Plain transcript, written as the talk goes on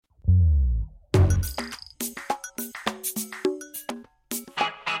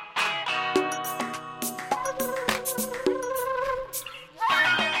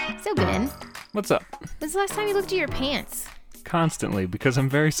What's up? When's the last time you looked at your pants? Constantly, because I'm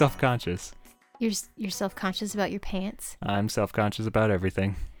very self-conscious. You're self-conscious about your pants? I'm self-conscious about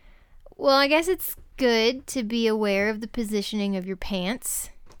everything. Well, I guess it's good to be aware of the positioning of your pants.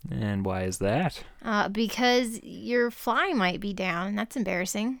 And why is that? Because your fly might be down, and that's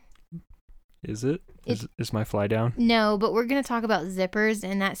embarrassing. Is it? Is my fly down? No, but we're going to talk about zippers,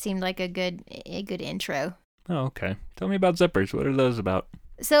 and that seemed like a good intro. Oh, okay. Tell me about zippers. What are those about?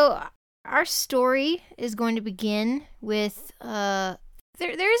 So, our story is going to begin with, there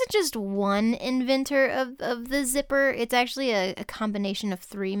isn't just one inventor of the zipper. It's actually a combination of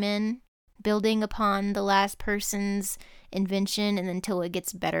three men building upon the last person's invention and until it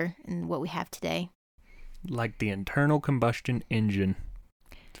gets better in what we have today. Like the internal combustion engine.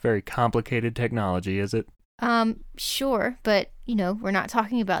 It's very complicated technology, is it? Sure, but, we're not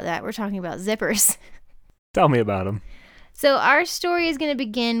talking about that. We're talking about zippers. Tell me about them. So our story is going to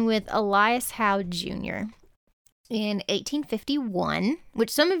begin with Elias Howe Jr. in 1851, which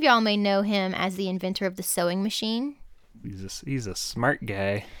some of y'all may know him as the inventor of the sewing machine. He's a smart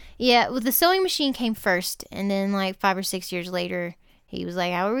guy. Yeah, well, the sewing machine came first, and then like 5 or 6 years later, he was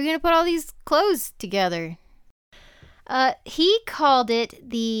like, how are we going to put all these clothes together? He called it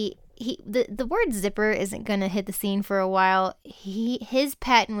the word zipper isn't going to hit the scene for a while. His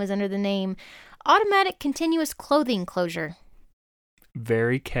patent was under the name Automatic Continuous Clothing Closure.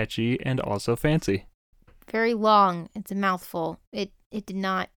 Very catchy and also fancy. Very long. It's a mouthful. It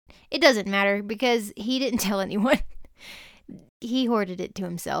doesn't matter because he didn't tell anyone. He hoarded it to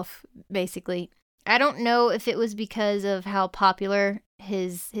himself, basically. I don't know if it was because of how popular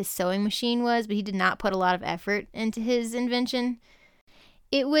his sewing machine was, but he did not put a lot of effort into his invention.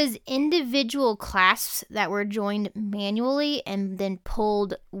 It was individual clasps that were joined manually and then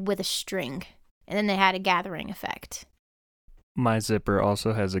pulled with a string. And then they had a gathering effect. My zipper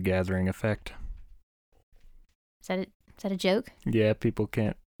also has a gathering effect. Is that a joke? Yeah, people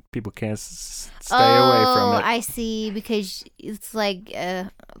can't stay away from it. Oh, I see, because it's like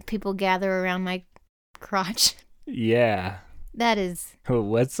people gather around my crotch. Yeah. That is...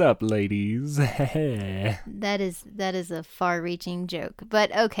 What's up, ladies? that is a far-reaching joke,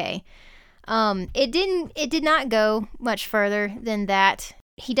 but okay. It did not go much further than that.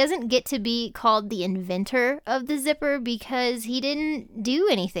 He doesn't get to be called the inventor of the zipper because he didn't do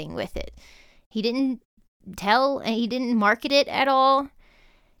anything with it. He didn't market it at all.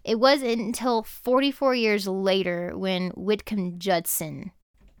 It wasn't until 44 years later when Whitcomb Judson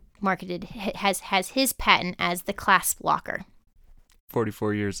has his patent as the clasp locker.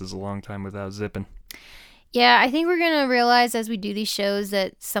 44 years is a long time without zipping. Yeah, I think we're going to realize as we do these shows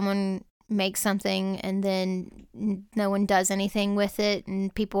that someone makes something and then no one does anything with it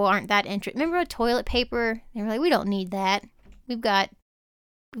and people aren't that interested. Remember toilet paper? They were like, we don't need that. We've got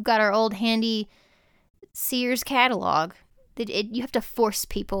our old handy Sears catalog. You have to force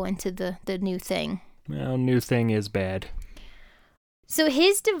people into the new thing. Well, new thing is bad. So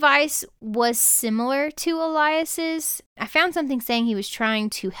his device was similar to Elias's. I found something saying he was trying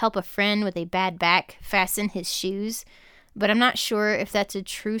to help a friend with a bad back fasten his shoes, but I'm not sure if that's a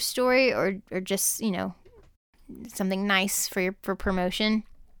true story or just, something nice for promotion.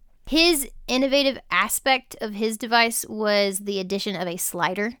 His innovative aspect of his device was the addition of a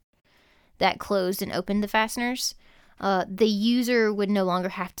slider that closed and opened the fasteners. The user would no longer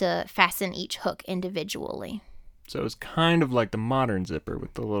have to fasten each hook individually. So it's kind of like the modern zipper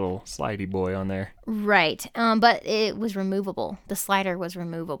with the little slidey boy on there. Right, but it was removable. The slider was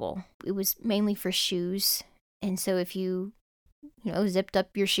removable. It was mainly for shoes. And so if you, zipped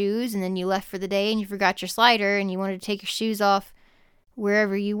up your shoes and then you left for the day and you forgot your slider and you wanted to take your shoes off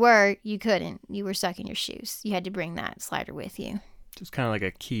wherever you were, you couldn't. You were stuck in your shoes. You had to bring that slider with you. Just kind of like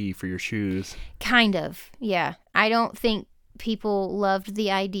a key for your shoes. Kind of, yeah. I don't think people loved the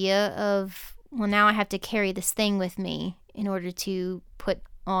idea of, well, now I have to carry this thing with me in order to put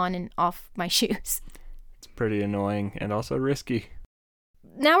on and off my shoes. It's pretty annoying and also risky.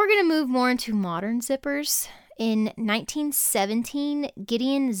 Now we're going to move more into modern zippers. In 1917,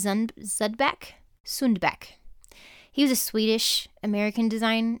 Gideon Sundback. He was a Swedish-American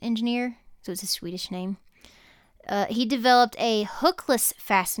design engineer, so it's a Swedish name. He developed a hookless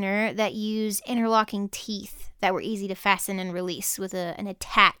fastener that used interlocking teeth that were easy to fasten and release with an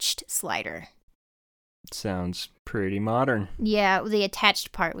attached slider. Sounds pretty modern. Yeah, the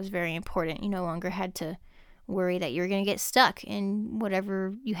attached part was very important. You no longer had to worry that you were going to get stuck in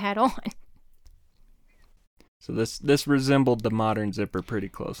whatever you had on. So this resembled the modern zipper pretty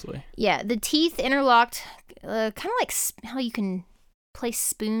closely. Yeah, the teeth interlocked, kind of like how you can place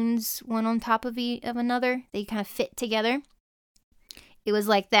spoons one on top of another. They kind of fit together. It was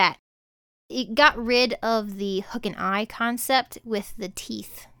like that. it got rid of the hook and eye concept with the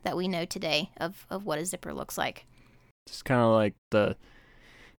teeth that we know today of what a zipper looks like. Just kind of like the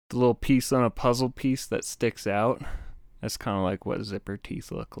little piece on a puzzle piece that sticks out. That's kind of like what zipper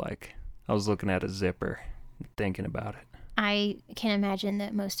teeth look like. I was looking at a zipper and thinking about it. I can imagine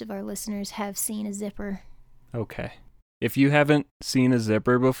that most of our listeners have seen a zipper. Okay. If you haven't seen a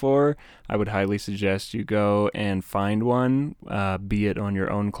zipper before, I would highly suggest you go and find one, be it on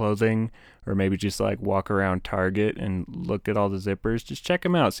your own clothing, or maybe just like walk around Target and look at all the zippers. Just check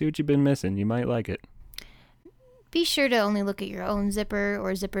them out. See what you've been missing. You might like it. Be sure to only look at your own zipper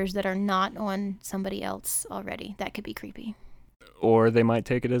or zippers that are not on somebody else already. That could be creepy. Or they might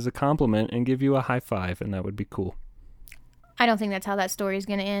take it as a compliment and give you a high five, and that would be cool. I don't think that's how that story is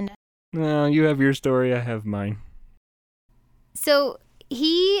going to end. No, you have your story, I have mine. So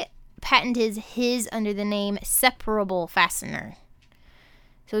he patented his under the name Separable Fastener.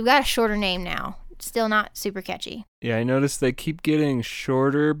 So we've got a shorter name now. Still not super catchy. Yeah, I noticed they keep getting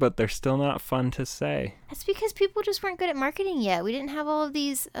shorter, but they're still not fun to say. That's because people just weren't good at marketing yet. We didn't have all of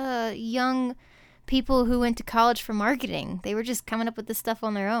these young people who went to college for marketing. They were just coming up with this stuff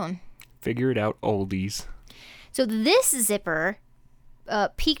on their own. Figure it out, oldies. So this zipper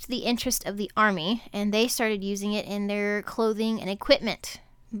piqued the interest of the Army, and they started using it in their clothing and equipment.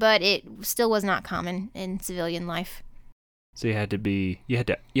 But it still was not common in civilian life. So you had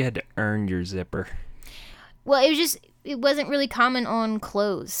to earn your zipper. Well, it wasn't really common on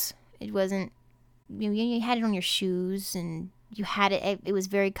clothes. It wasn't, you had it on your shoes, and you had it was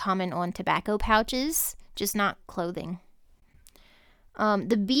very common on tobacco pouches, just not clothing.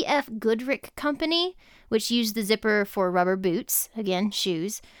 The B.F. Goodrich Company, which used the zipper for rubber boots, again,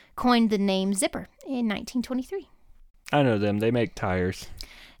 shoes, coined the name zipper in 1923. I know them. They make tires.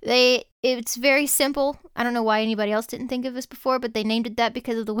 It's very simple. I don't know why anybody else didn't think of this before, but they named it that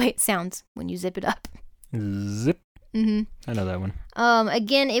because of the way it sounds when you zip it up. Zip. Mm-hmm. I know that one.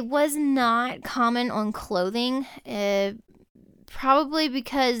 Again, it was not common on clothing, probably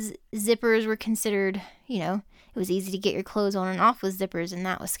because zippers were considered, it was easy to get your clothes on and off with zippers, and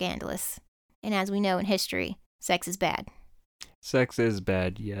that was scandalous. And as we know in history, sex is bad. Sex is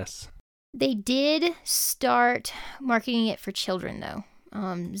bad, yes. They did start marketing it for children, though.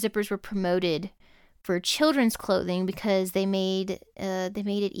 Zippers were promoted for children's clothing because they made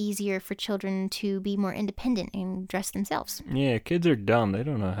it easier for children to be more independent and dress themselves. Yeah, kids are dumb. They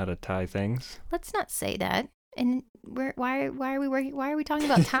don't know how to tie things. Let's not say that. And why are we talking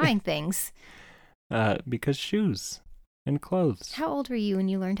about tying things? Because shoes and clothes. How old were you when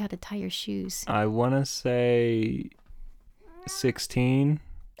you learned how to tie your shoes? I want to say 16.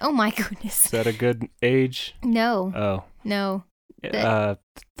 Oh my goodness. Is that a good age? No. Oh. No.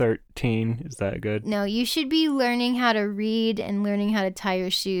 13. Is that good? No, you should be learning how to read and learning how to tie your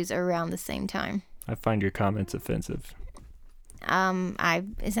shoes around the same time. I find your comments offensive.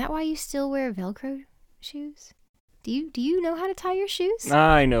 Is that why you still wear Velcro shoes? Do you know how to tie your shoes?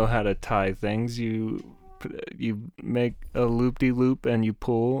 I know how to tie things. You make a loop-de-loop and you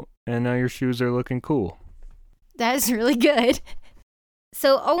pull, and now your shoes are looking cool. That is really good.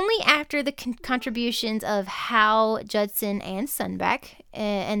 So only after the contributions of Hal Judson and Sunback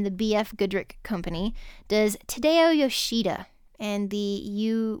and the B.F. Goodrich Company does Tadao Yoshida and the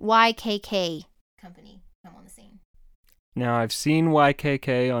YKK Company come on the scene. Now, I've seen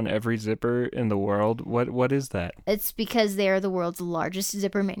YKK on every zipper in the world. What is that? It's because they are the world's largest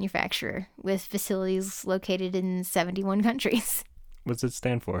zipper manufacturer with facilities located in 71 countries. What's it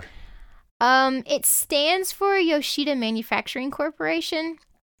stand for? It stands for Yoshida Manufacturing Corporation.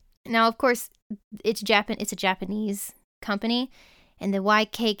 Now, of course, it's a Japanese company, and the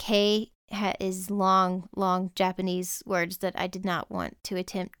YKK is long Japanese words that I did not want to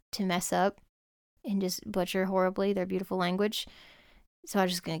attempt to mess up and just butcher horribly their beautiful language. So I'm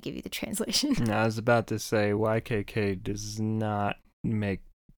just going to give you the translation. I was about to say YKK does not make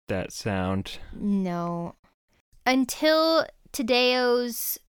that sound. No. Until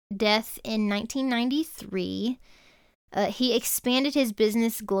Tadeo's death in 1993, he expanded his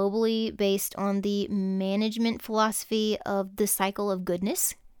business globally based on the management philosophy of the cycle of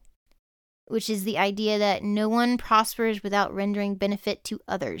goodness, which is the idea that no one prospers without rendering benefit to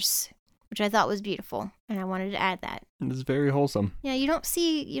others, which I thought was beautiful, and I wanted to add that. It's very wholesome. Yeah, you don't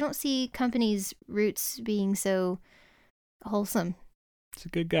see companies' roots being so wholesome. It's a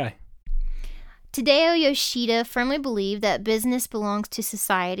good guy. Tadao Yoshida firmly believed that business belongs to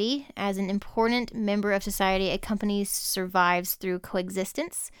society. As an important member of society, a company survives through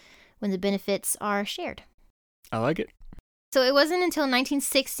coexistence when the benefits are shared. I like it. So it wasn't until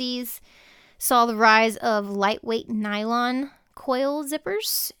 1960s saw the rise of lightweight nylon coil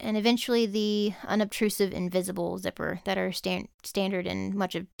zippers, and eventually the unobtrusive invisible zipper that are standard in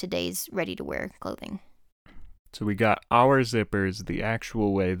much of today's ready-to-wear clothing. So we got our zippers the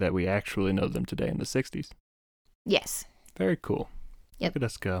actual way that we actually know them today in the 60s. Yes. Very cool. Yep. Look at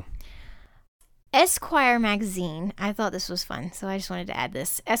us go. Esquire magazine. I thought this was fun, so I just wanted to add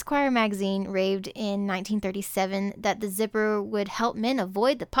this. Esquire magazine raved in 1937 that the zipper would help men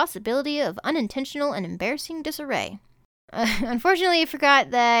avoid the possibility of unintentional and embarrassing disarray. Unfortunately, I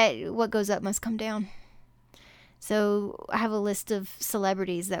forgot that what goes up must come down. So I have a list of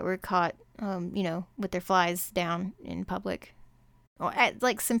celebrities that were caught, with their flies down in public. Or at,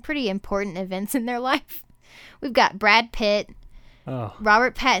 like, some pretty important events in their life. We've got Brad Pitt,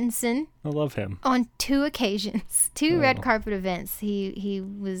 Robert Pattinson. I love him. On 2 occasions, 2 red carpet events, he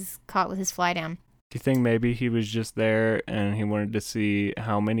was caught with his fly down. Do you think maybe he was just there and he wanted to see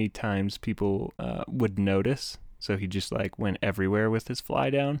how many times people would notice? So he just went everywhere with his fly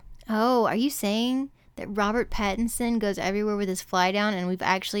down? Oh, are you saying that Robert Pattinson goes everywhere with his fly down and we've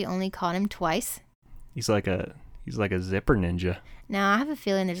actually only caught him twice? He's like a zipper ninja. Now, I have a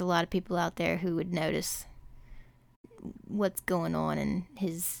feeling there's a lot of people out there who would notice what's going on in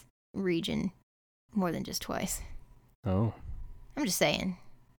his region more than just twice. Oh. I'm just saying.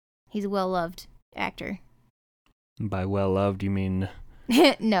 He's a well-loved actor. By well-loved, you mean...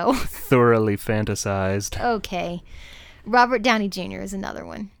 No. Thoroughly fantasized. Okay. Robert Downey Jr. is another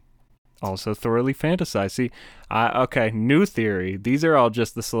one. Also thoroughly fantasized. See, okay, new theory. These are all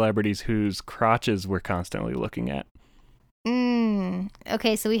just the celebrities whose crotches we're constantly looking at.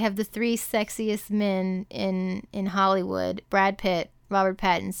 Okay, so we have the 3 sexiest men in Hollywood: Brad Pitt, Robert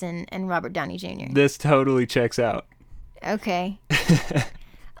Pattinson, and Robert Downey Jr. This totally checks out. Okay.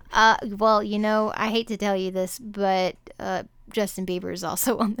 Well, I hate to tell you this, but Justin Bieber is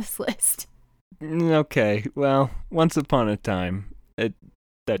also on this list. Okay, well, once upon a time,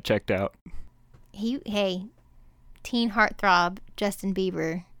 that checked out. Hey, teen heartthrob Justin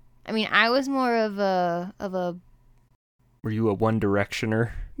Bieber. I mean, I was more of a. Were you a One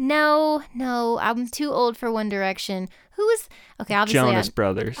Directioner? No, I'm too old for One Direction. Who was... Okay, obviously Jonas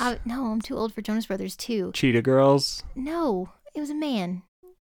Brothers. No, I'm too old for Jonas Brothers too. Cheetah Girls? No, it was a man.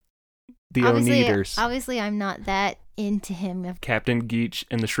 The Oneaters. Obviously, I'm not that into him. Captain Geach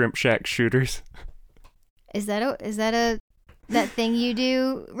and the Shrimp Shack Shooters. Is that a that thing you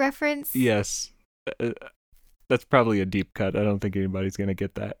do reference? Yes. That's probably a deep cut. I don't think anybody's going to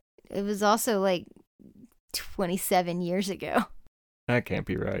get that. It was also 27 years ago. That can't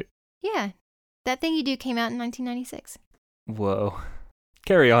be right. Yeah. That Thing You Do came out in 1996. Whoa.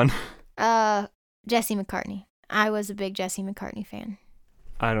 Carry on. Jesse McCartney. I was a big Jesse McCartney fan.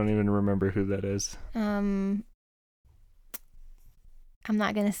 I don't even remember who that is. I'm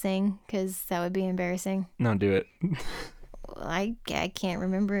not going to sing because that would be embarrassing. No, do it. I can't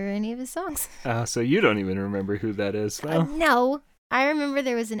remember any of his songs. So you don't even remember who that is? Well. No. I remember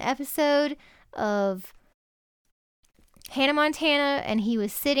there was an episode of Hannah Montana, and he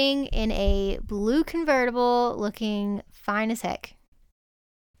was sitting in a blue convertible looking fine as heck.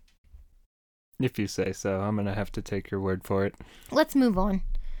 If you say so, I'm going to have to take your word for it. Let's move on.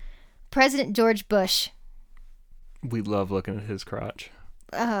 President George Bush. We love looking at his crotch.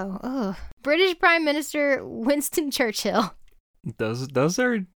 Oh. British Prime Minister Winston Churchill. Those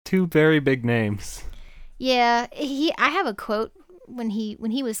are 2 very big names. Yeah, I have a quote. When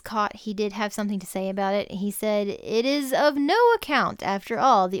he was caught, he did have something to say about it. He said, "It is of no account, after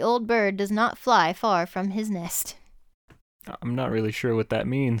all, the old bird does not fly far from his nest." I'm not really sure what that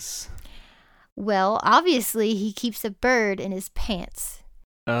means. Well, obviously, he keeps a bird in his pants.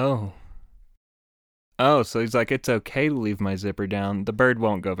 Oh, so he's like, it's okay to leave my zipper down. The bird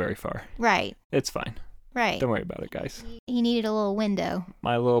won't go very far. Right. It's fine. Right. Don't worry about it, guys. He needed a little window.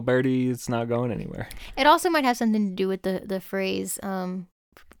 My little birdie is not going anywhere. It also might have something to do with the phrase,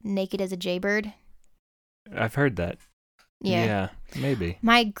 naked as a jaybird. I've heard that. Yeah, maybe.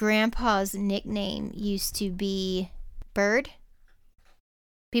 My grandpa's nickname used to be Bird.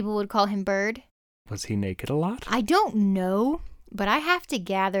 People would call him Bird. Was he naked a lot? I don't know, but I have to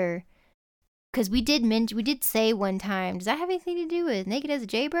gather, because we did say one time, does that have anything to do with naked as a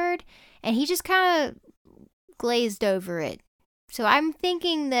jaybird? And he just kind of glazed over it. So I'm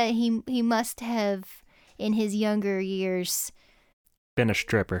thinking that he must have, in his younger years, been a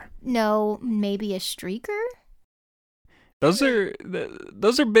stripper. No, maybe a streaker? Those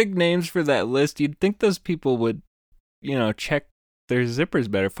are big names for that list. You'd think those people would, check their zippers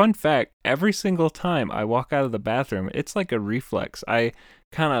better. Fun fact, every single time I walk out of the bathroom, it's like a reflex. I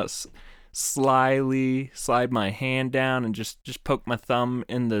kind of slyly slide my hand down and just poke my thumb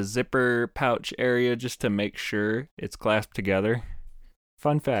in the zipper pouch area just to make sure it's clasped together.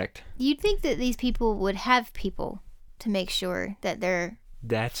 Fun fact. You'd think that these people would have people to make sure that their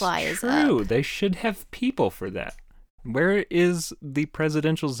fly is up. That's true. They should have people for that. Where is the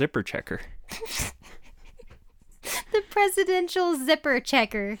presidential zipper checker? The presidential zipper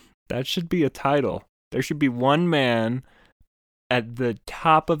checker. That should be a title. There should be one man at the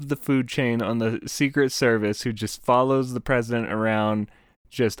top of the food chain on the Secret Service who just follows the president around,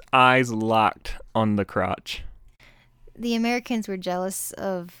 just eyes locked on the crotch. The Americans were jealous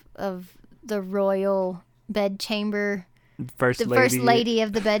of the royal bedchamber, First lady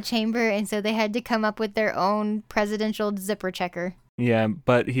of the bedchamber, and so they had to come up with their own presidential zipper checker. Yeah,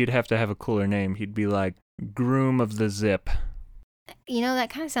 but he'd have to have a cooler name. He'd be like Groom of the Zip. You know, that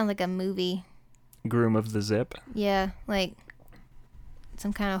kind of sounds like a movie. Groom of the Zip? Yeah, like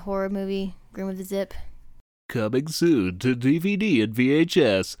some kind of horror movie, Groom of the Zip. Coming soon to DVD and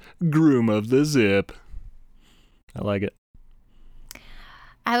VHS, Groom of the Zip. I like it.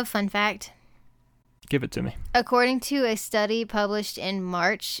 I have a fun fact. Give it to me. According to a study published in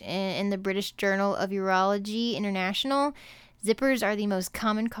March in the British Journal of Urology International, zippers are the most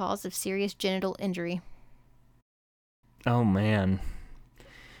common cause of serious genital injury. Oh, man.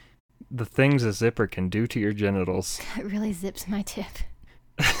 The things a zipper can do to your genitals. It really zips my tip.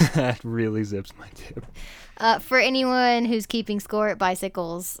 That really zips my tip. For anyone who's keeping score at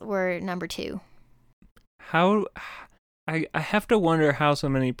bicycles, we're number 2. How... I have to wonder how so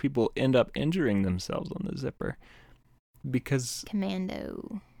many people end up injuring themselves on the zipper. Because...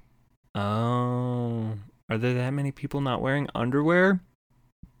 Commando. Oh... Are there that many people not wearing underwear?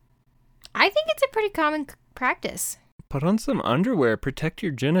 I think it's a pretty common practice. Put on some underwear. Protect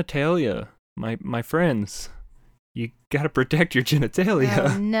your genitalia. My friends. You gotta protect your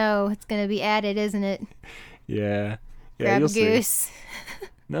genitalia. Oh, no. It's going to be added, isn't it? Yeah. Grab you'll a goose. See.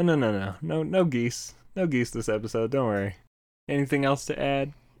 No. No geese. No geese this episode. Don't worry. Anything else to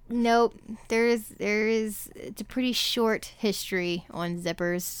add? Nope. There is. It's a pretty short history on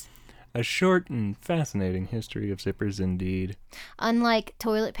zippers. A short and fascinating history of zippers indeed. Unlike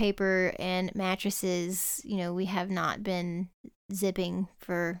toilet paper and mattresses, we have not been zipping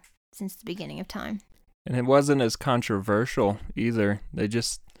since the beginning of time. And it wasn't as controversial either. They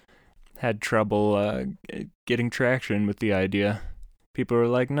just had trouble getting traction with the idea. People were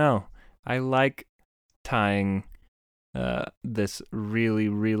like, no, I like tying this really,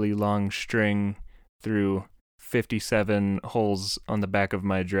 really long string through 57 holes on the back of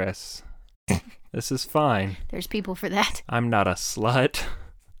my dress. This is fine. There's people for that. I'm not a slut.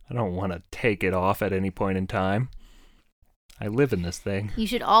 I don't want to take it off at any point in time. I live in this thing. You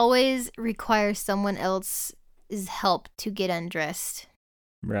should always require someone else's help to get undressed.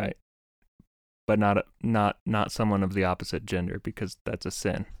 Right. But not someone of the opposite gender, because that's a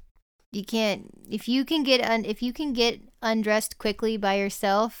sin. You can't. If you can get undressed quickly by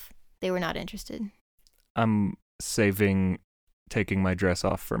yourself, they were not interested. I'm saving taking my dress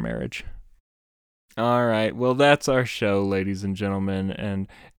off for marriage. All right. Well, that's our show, ladies and gentlemen, and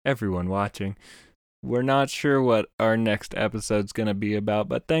everyone watching. We're not sure what our next episode's going to be about,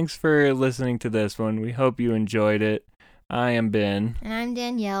 but thanks for listening to this one. We hope you enjoyed it. I am Ben. And I'm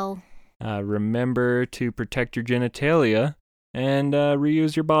Danielle. Remember to protect your genitalia and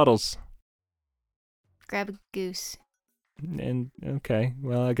reuse your bottles. Grab a goose. And okay,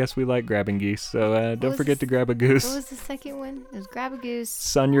 well, I guess we like grabbing geese, so don't forget to grab a goose. What was the second one? It was grab a goose.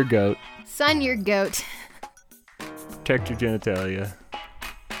 Sun your goat. Sun your goat. Protect your genitalia.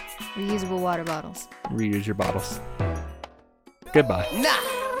 Reusable water bottles. Reuse your bottles. Goodbye. Now,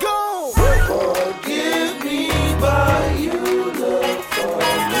 go! Forgive me by